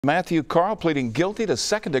Matthew Carl pleading guilty to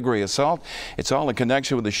second-degree assault. It's all in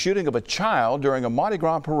connection with the shooting of a child during a Mardi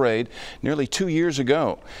Gras parade nearly 2 years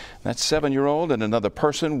ago. That 7-year-old and another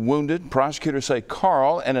person wounded. Prosecutors say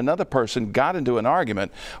Carl and another person got into an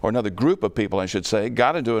argument, or another group of people, I should say,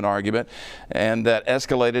 got into an argument, and that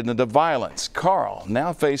escalated into violence. Carl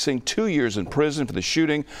now facing 2 years in prison for the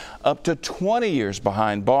shooting, up to 20 years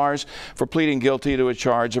behind bars for pleading guilty to a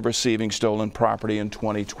charge of receiving stolen property in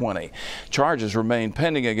 2020. Charges remain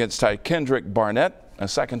pending against Ty Kendrick Barnett, a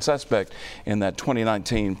second suspect in that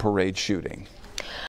 2019 parade shooting.